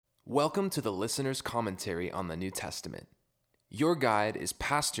Welcome to the Listener's Commentary on the New Testament. Your guide is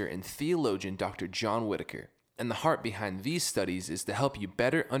pastor and theologian Dr. John Whitaker, and the heart behind these studies is to help you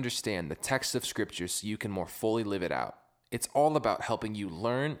better understand the text of Scripture so you can more fully live it out. It's all about helping you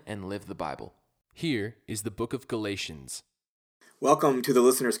learn and live the Bible. Here is the book of Galatians. Welcome to the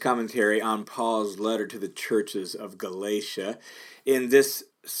Listener's Commentary on Paul's letter to the churches of Galatia. In this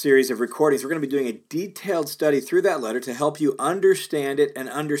series of recordings, we're going to be doing a detailed study through that letter to help you understand it and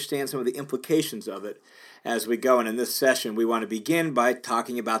understand some of the implications of it as we go. And in this session, we want to begin by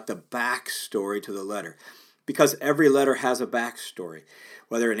talking about the backstory to the letter, because every letter has a backstory.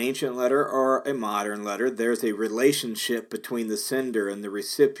 Whether an ancient letter or a modern letter, there's a relationship between the sender and the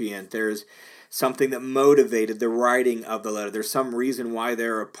recipient. There's something that motivated the writing of the letter. There's some reason why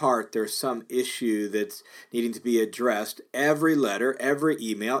they're apart. There's some issue that's needing to be addressed. Every letter, every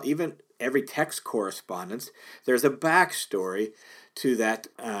email, even every text correspondence, there's a backstory to that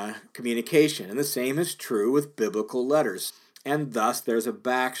communication. And the same is true with biblical letters. And thus, there's a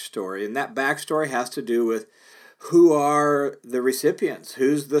backstory. And that backstory has to do with who are the recipients?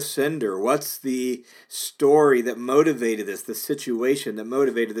 Who's the sender? What's the story that motivated this, the situation that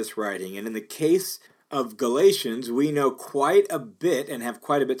motivated this writing? And in the case of Galatians, we know quite a bit and have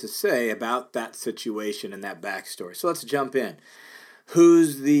quite a bit to say about that situation and that backstory. So let's jump in.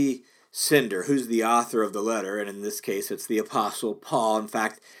 Who's the sender? Who's the author of the letter? And in this case, it's the Apostle Paul. In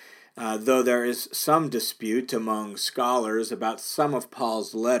fact, though there is some dispute among scholars about some of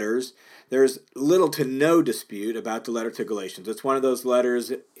Paul's letters, there's little to no dispute about the letter to Galatians. It's one of those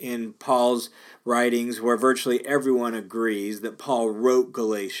letters in Paul's writings where virtually everyone agrees that Paul wrote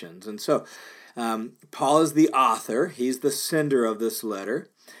Galatians. And so Paul is the author. He's the sender of this letter.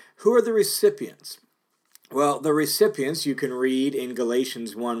 Who are the recipients? Well, the recipients, you can read in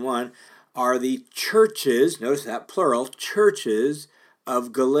Galatians 1:1, are the churches, notice that plural, churches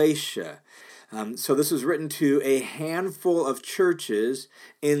of Galatia. So this was written to a handful of churches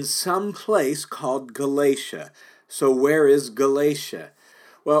in some place called Galatia. So where is Galatia?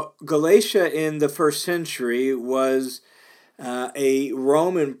 Well, Galatia in the first century was a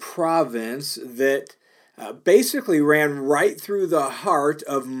Roman province that basically ran right through the heart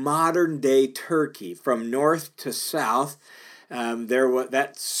of modern-day Turkey, from north to south. There was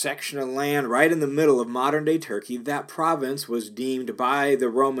that section of land right in the middle of modern-day Turkey. That province was deemed by the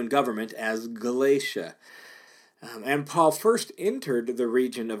Roman government as Galatia. And Paul first entered the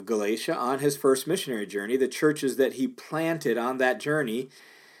region of Galatia on his first missionary journey. The churches that he planted on that journey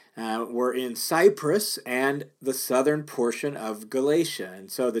were in Cyprus and the southern portion of Galatia. And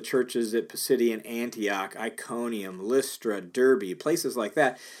so the churches at Pisidian Antioch, Iconium, Lystra, Derbe, places like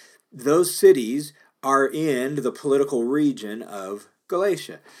that, those cities are in the political region of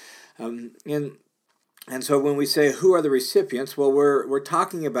Galatia. And so when we say who are the recipients, well, we're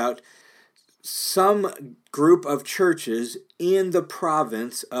talking about some group of churches in the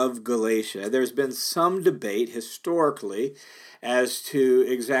province of Galatia. There's been some debate historically as to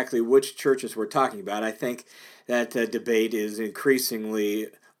exactly which churches we're talking about. I think that debate is increasingly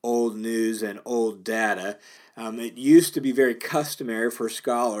old news and old data. It used to be very customary for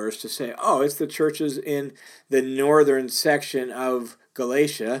scholars to say, oh, it's the churches in the northern section of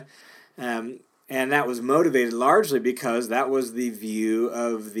Galatia, and that was motivated largely because that was the view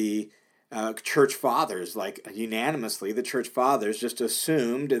of the church fathers. Like unanimously, the church fathers just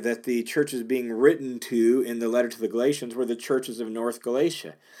assumed that the churches being written to in the letter to the Galatians were the churches of North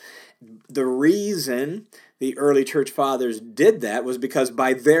Galatia. The reason the early church fathers did that was because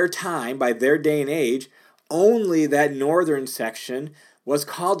by their time, by their day and age, only that northern section was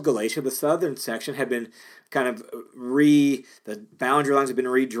called Galatia. The southern section had been kind of the boundary lines had been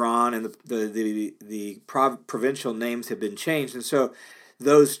redrawn, and the provincial names had been changed. And so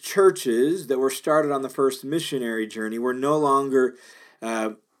those churches that were started on the first missionary journey were no longer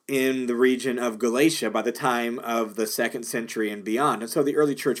in the region of Galatia by the time of the second century and beyond. And so the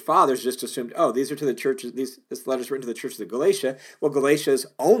early church fathers just assumed, oh, these are to the churches, this letter's written to the churches of Galatia. Well, Galatia is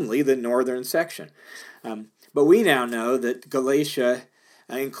only the northern section. But we now know that Galatia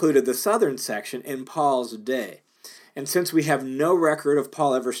included the southern section in Paul's day. And since we have no record of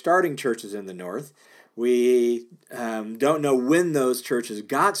Paul ever starting churches in the north, we don't know when those churches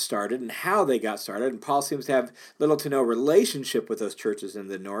got started and how they got started, and Paul seems to have little to no relationship with those churches in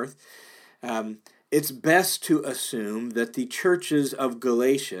the north. It's best to assume that the churches of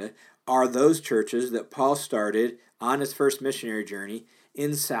Galatia are those churches that Paul started on his first missionary journey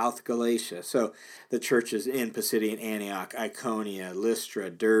in South Galatia. So the churches in Pisidian Antioch, Iconia, Lystra,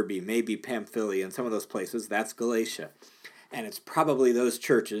 Derbe, maybe Pamphylia, and some of those places, that's Galatia. And it's probably those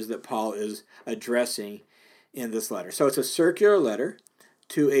churches that Paul is addressing in this letter. So it's a circular letter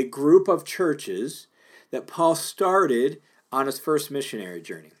to a group of churches that Paul started on his first missionary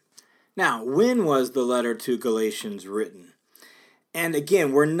journey. Now, when was the letter to Galatians written? And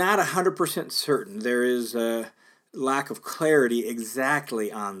again, we're not 100% certain. There is a lack of clarity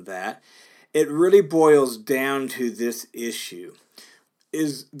exactly on that. It really boils down to this issue.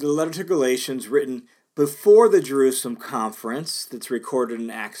 Is the letter to Galatians written before the Jerusalem conference that's recorded in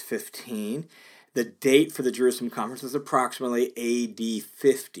Acts 15? The date for the Jerusalem conference is approximately AD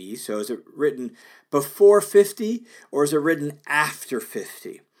 50. So is it written before 50 or is it written after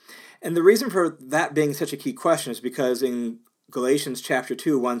 50? And the reason for that being such a key question is because in Galatians chapter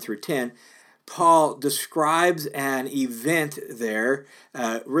 2, 1 through 10, Paul describes an event there,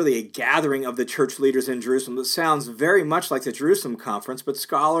 really a gathering of the church leaders in Jerusalem that sounds very much like the Jerusalem conference, but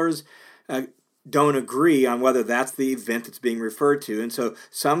scholars don't agree on whether that's the event that's being referred to. And so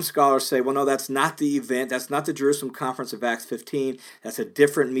some scholars say, well, no, that's not the event. That's not the Jerusalem conference of Acts 15. That's a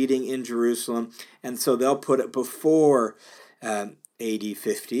different meeting in Jerusalem. And so they'll put it before AD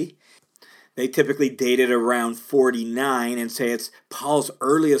 50. They typically date it around 49 and say it's Paul's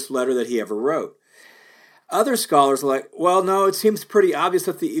earliest letter that he ever wrote. Other scholars are like, well, no, it seems pretty obvious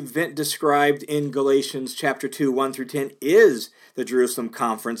that the event described in Galatians chapter 2, 1 through 10 is the Jerusalem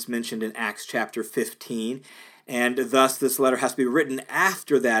conference mentioned in Acts chapter 15, and thus this letter has to be written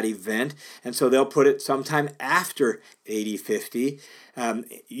after that event, and so they'll put it sometime after AD 50,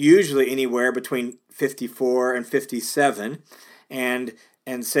 usually anywhere between 54 and 57,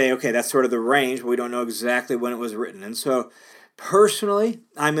 and say, okay, that's sort of the range, but we don't know exactly when it was written. And so personally,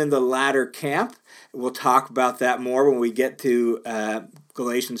 I'm in the latter camp. We'll talk about that more when we get to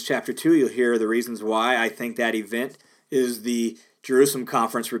Galatians chapter 2. You'll hear the reasons why I think that event is the Jerusalem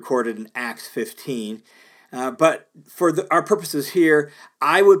conference recorded in Acts 15. But for our purposes here,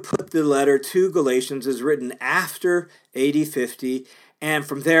 I would put the letter to Galatians as written after AD 50, and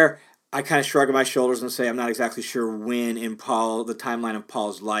from there, I kind of shrug my shoulders and say I'm not exactly sure when in the timeline of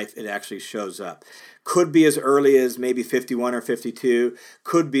Paul's life, it actually shows up. Could be as early as maybe 51 or 52.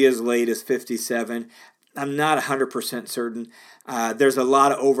 Could be as late as 57. I'm not 100% certain. There's a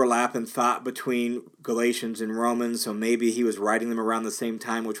lot of overlap in thought between Galatians and Romans, so maybe he was writing them around the same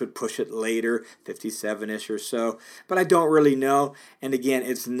time, which would push it later, 57-ish or so. But I don't really know. And again,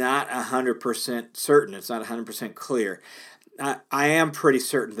 it's not 100% certain. It's not 100% clear. I am pretty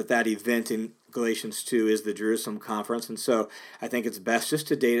certain that event in Galatians 2 is the Jerusalem conference, and so I think it's best just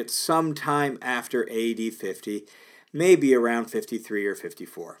to date it sometime after AD 50, maybe around 53 or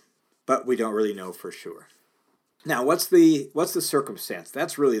 54, but we don't really know for sure. Now, what's the circumstance?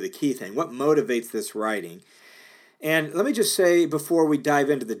 That's really the key thing. What motivates this writing? And let me just say before we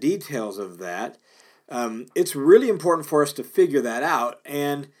dive into the details of that, it's really important for us to figure that out,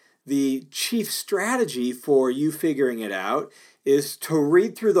 and the chief strategy for you figuring it out is to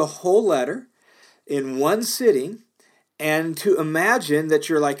read through the whole letter in one sitting and to imagine that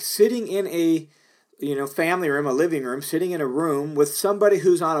you're like sitting in a family room, a living room, sitting in a room with somebody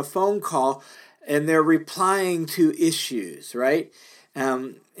who's on a phone call and they're replying to issues, right?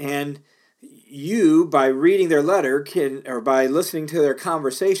 And you, by reading their letter or by listening to their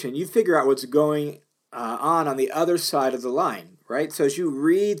conversation, you figure out what's going on the other side of the line, right? So as you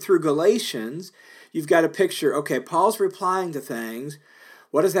read through Galatians, you've got a picture, okay, Paul's replying to things.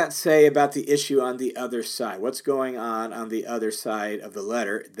 What does that say about the issue on the other side? What's going on the other side of the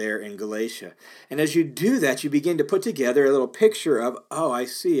letter there in Galatia? And as you do that, you begin to put together a little picture of, oh, I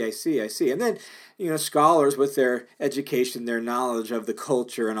see. And then, scholars with their education, their knowledge of the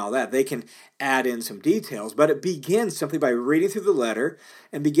culture and all that, they can add in some details. But it begins simply by reading through the letter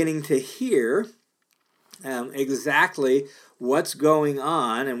and beginning to hear exactly what's going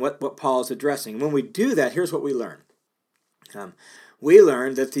on and what Paul is addressing. When we do that, here's what we learn. We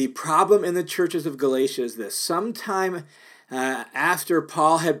learn that the problem in the churches of Galatia is this. Sometime after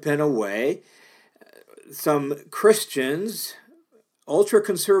Paul had been away, some Christians,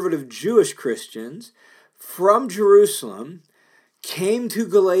 ultra-conservative Jewish Christians from Jerusalem came to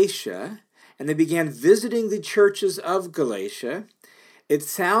Galatia and they began visiting the churches of Galatia. It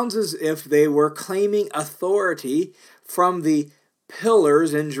sounds as if they were claiming authority from the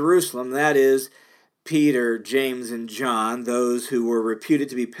pillars in Jerusalem, that is, Peter, James, and John, those who were reputed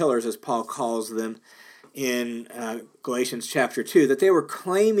to be pillars, as Paul calls them in Galatians chapter 2, that they were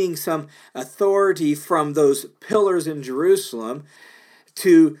claiming some authority from those pillars in Jerusalem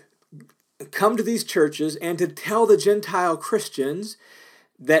to come to these churches and to tell the Gentile Christians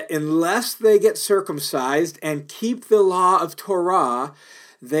that unless they get circumcised and keep the law of Torah,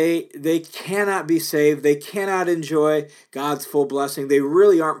 they cannot be saved. They cannot enjoy God's full blessing. They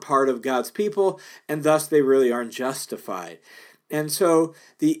really aren't part of God's people, and thus they really aren't justified. And so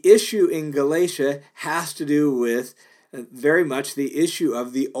the issue in Galatia has to do with very much the issue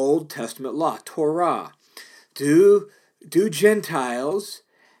of the Old Testament law, Torah. Do Gentiles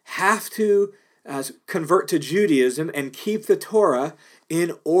have to convert to Judaism and keep the Torah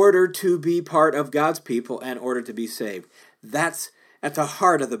in order to be part of God's people and in order to be saved? That's at the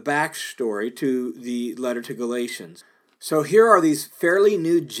heart of the backstory to the letter to Galatians. So here are these fairly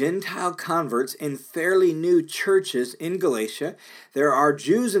new Gentile converts in fairly new churches in Galatia. There are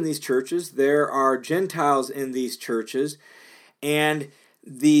Jews in these churches. There are Gentiles in these churches. And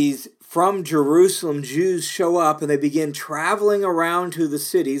these from Jerusalem Jews show up and they begin traveling around to the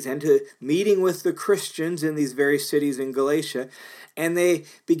cities and to meeting with the Christians in these various cities in Galatia. And they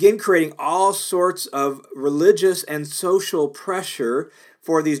begin creating all sorts of religious and social pressure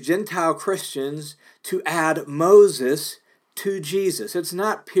for these Gentile Christians to add Moses to Jesus. It's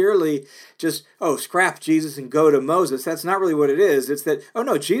not purely just, scrap Jesus and go to Moses. That's not really what it is. It's that,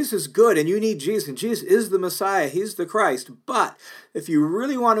 no, Jesus is good and you need Jesus, and Jesus is the Messiah. He's the Christ. But if you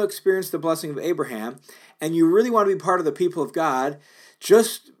really want to experience the blessing of Abraham and you really want to be part of the people of God,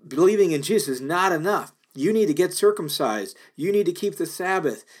 just believing in Jesus is not enough. You need to get circumcised. You need to keep the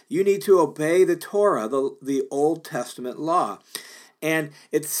Sabbath. You need to obey the Torah, the Old Testament law. And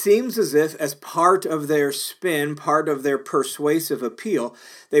it seems as if, as part of their spin, part of their persuasive appeal,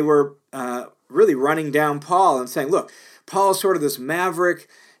 they were really running down Paul and saying, look, Paul is sort of this maverick.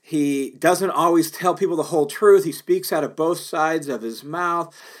 He doesn't always tell people the whole truth. He speaks out of both sides of his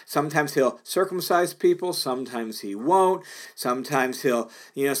mouth. Sometimes he'll circumcise people. Sometimes he won't. Sometimes he'll,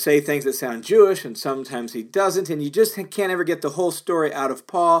 say things that sound Jewish, and sometimes he doesn't. And you just can't ever get the whole story out of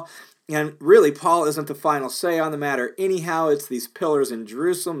Paul. And really, Paul isn't the final say on the matter. Anyhow, it's these pillars in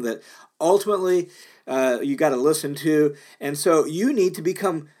Jerusalem that ultimately you got to listen to. And so you need to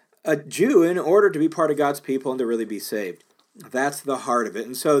become a Jew in order to be part of God's people and to really be saved. That's the heart of it.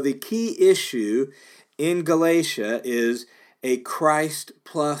 And so the key issue in Galatia is a Christ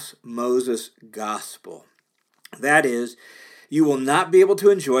plus Moses gospel. That is, you will not be able to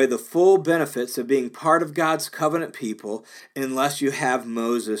enjoy the full benefits of being part of God's covenant people unless you have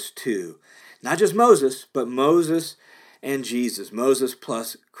Moses too. Not just Moses, but Moses and Jesus. Moses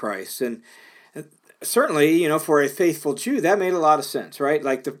plus Christ. And certainly, for a faithful Jew, that made a lot of sense, right?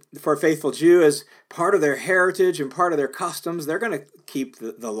 Like for a faithful Jew, as part of their heritage and part of their customs, they're going to keep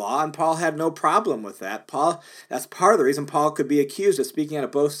the law, and Paul had no problem with that. That's part of the reason Paul could be accused of speaking out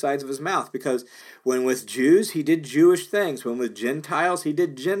of both sides of his mouth, because when with Jews, he did Jewish things. When with Gentiles, he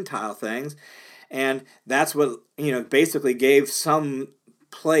did Gentile things. And that's what, basically gave some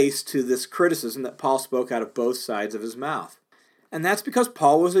place to this criticism that Paul spoke out of both sides of his mouth. And that's because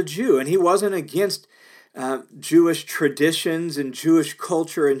Paul was a Jew, and he wasn't against Jewish traditions and Jewish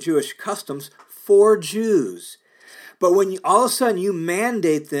culture and Jewish customs for Jews. But when all of a sudden you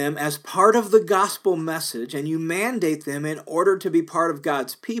mandate them as part of the gospel message, and you mandate them in order to be part of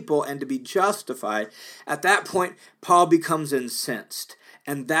God's people and to be justified, at that point, Paul becomes incensed.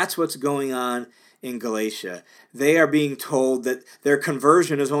 And that's what's going on in Galatia. They are being told that their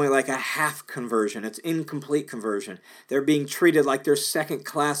conversion is only like a half conversion. It's incomplete conversion. They're being treated like they're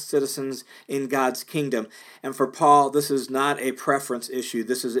second-class citizens in God's kingdom. And for Paul, this is not a preference issue.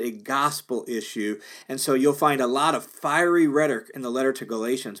 This is a gospel issue. And so you'll find a lot of fiery rhetoric in the letter to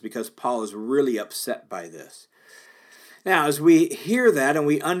Galatians because Paul is really upset by this. Now, as we hear that and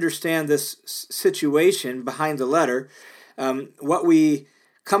we understand this situation behind the letter, what we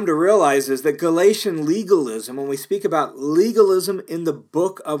come to realize is that Galatian legalism, when we speak about legalism in the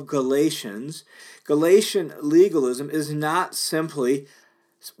book of Galatian legalism is not simply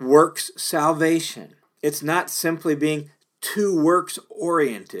works salvation. It's not simply being too works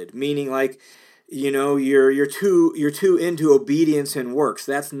oriented, meaning like, you're too into obedience and works.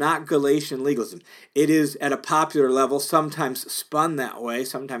 That's not Galatian legalism. It is at a popular level, sometimes spun that way,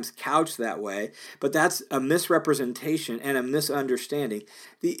 sometimes couched that way, but that's a misrepresentation and a misunderstanding.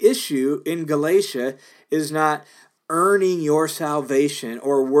 The issue in Galatia is not earning your salvation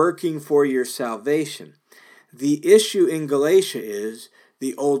or working for your salvation. The issue in Galatia is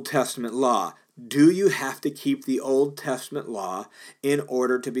the Old Testament law. Do you have to keep the Old Testament law in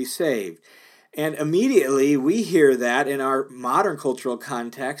order to be saved? And immediately we hear that in our modern cultural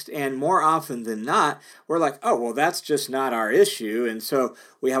context, and more often than not, we're like, oh, well, that's just not our issue. And so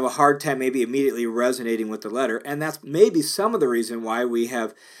we have a hard time maybe immediately resonating with the letter. And that's maybe some of the reason why we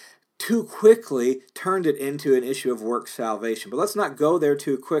have too quickly turned it into an issue of work salvation. But let's not go there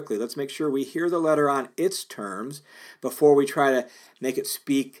too quickly. Let's make sure we hear the letter on its terms before we try to make it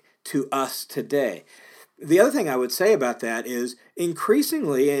speak to us today. The other thing I would say about that is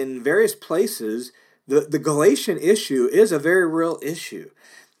increasingly in various places, the Galatian issue is a very real issue.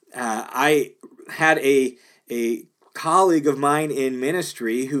 I had a colleague of mine in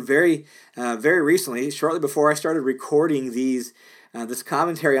ministry who very recently, shortly before I started recording this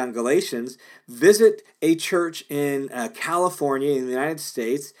commentary on Galatians, visit a church in California in the United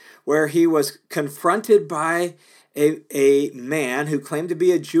States where he was confronted by a man who claimed to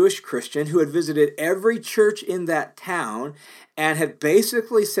be a Jewish Christian who had visited every church in that town and had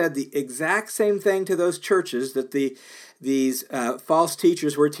basically said the exact same thing to those churches that these false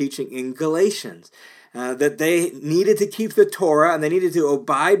teachers were teaching in Galatians. That they needed to keep the Torah and they needed to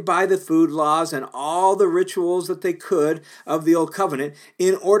abide by the food laws and all the rituals that they could of the Old Covenant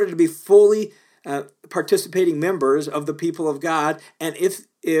in order to be fully participating members of the people of God. And if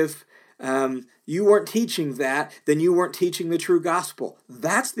you weren't teaching that, then you weren't teaching the true gospel.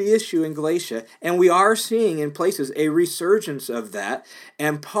 That's the issue in Galatia. And we are seeing in places a resurgence of that.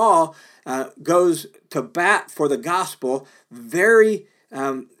 And Paul goes to bat for the gospel very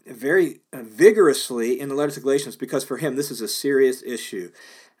vigorously in the letter to Galatians, because for him this is a serious issue.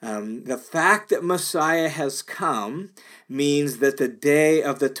 The fact that Messiah has come means that the day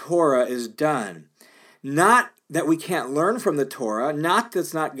of the Torah is done. Not that we can't learn from the Torah, not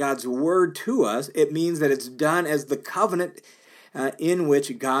that's not God's word to us. It means that it's done as the covenant in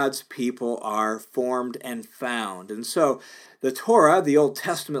which God's people are formed and found. And so the Torah, the Old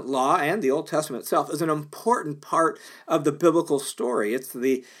Testament law, and the Old Testament itself is an important part of the biblical story. It's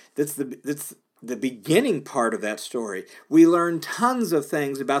the beginning part of that story. We learn tons of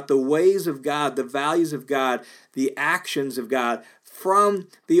things about the ways of God, the values of God, the actions of God from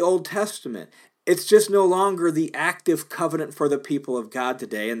the Old Testament. It's just no longer the active covenant for the people of God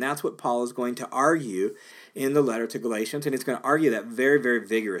today, and that's what Paul is going to argue in the letter to Galatians, and he's going to argue that very, very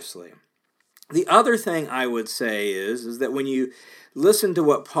vigorously. The other thing I would say is that when you listen to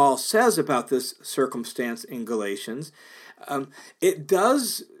what Paul says about this circumstance in Galatians, it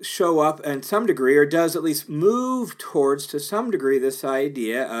does show up in some degree, or does at least move towards, to some degree, this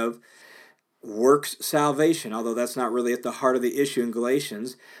idea of works salvation, although that's not really at the heart of the issue in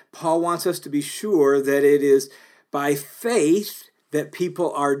Galatians. Paul wants us to be sure that it is by faith that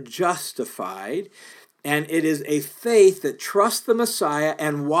people are justified, and it is a faith that trusts the Messiah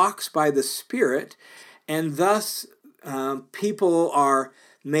and walks by the Spirit, and thus people are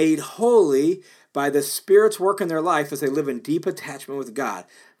made holy by the Spirit's work in their life as they live in deep attachment with God.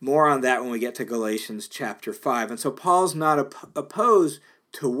 More on that when we get to Galatians chapter 5. And so Paul's not opposed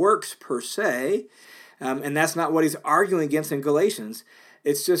to works per se, and that's not what he's arguing against in Galatians.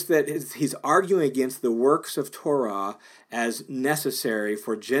 It's just that he's arguing against the works of Torah as necessary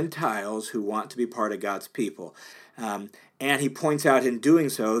for Gentiles who want to be part of God's people. And he points out in doing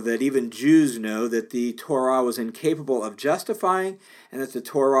so that even Jews know that the Torah was incapable of justifying, and that the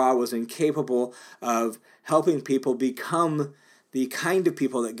Torah was incapable of helping people become the kind of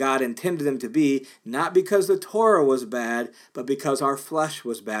people that God intended them to be, not because the Torah was bad, but because our flesh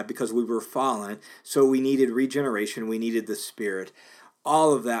was bad, because we were fallen, so we needed regeneration, we needed the Spirit.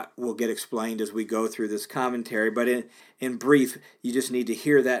 All of that will get explained as we go through this commentary, but in brief, you just need to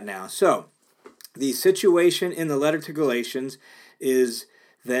hear that now. So, the situation in the letter to Galatians is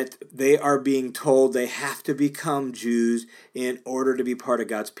that they are being told they have to become Jews in order to be part of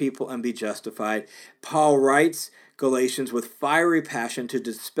God's people and be justified. Paul writes Galatians with fiery passion to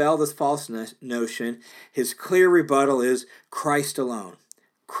dispel this false notion. His clear rebuttal is Christ alone.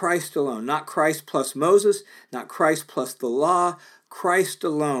 Christ alone. Not Christ plus Moses, not Christ plus the law. Christ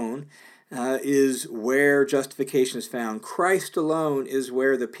alone is where justification is found. Christ alone is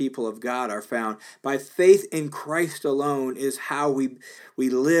where the people of God are found. By faith in Christ alone is how we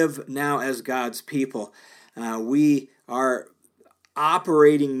live now as God's people. Our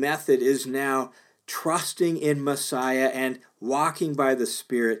operating method is now trusting in Messiah and walking by the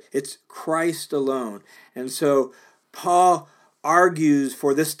Spirit. It's Christ alone. And so Paul argues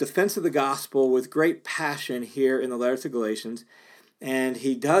for this defense of the gospel with great passion here in the letter to Galatians, and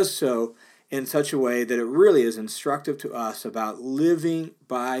he does so in such a way that it really is instructive to us about living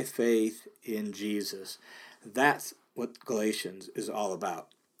by faith in Jesus. That's what Galatians is all about.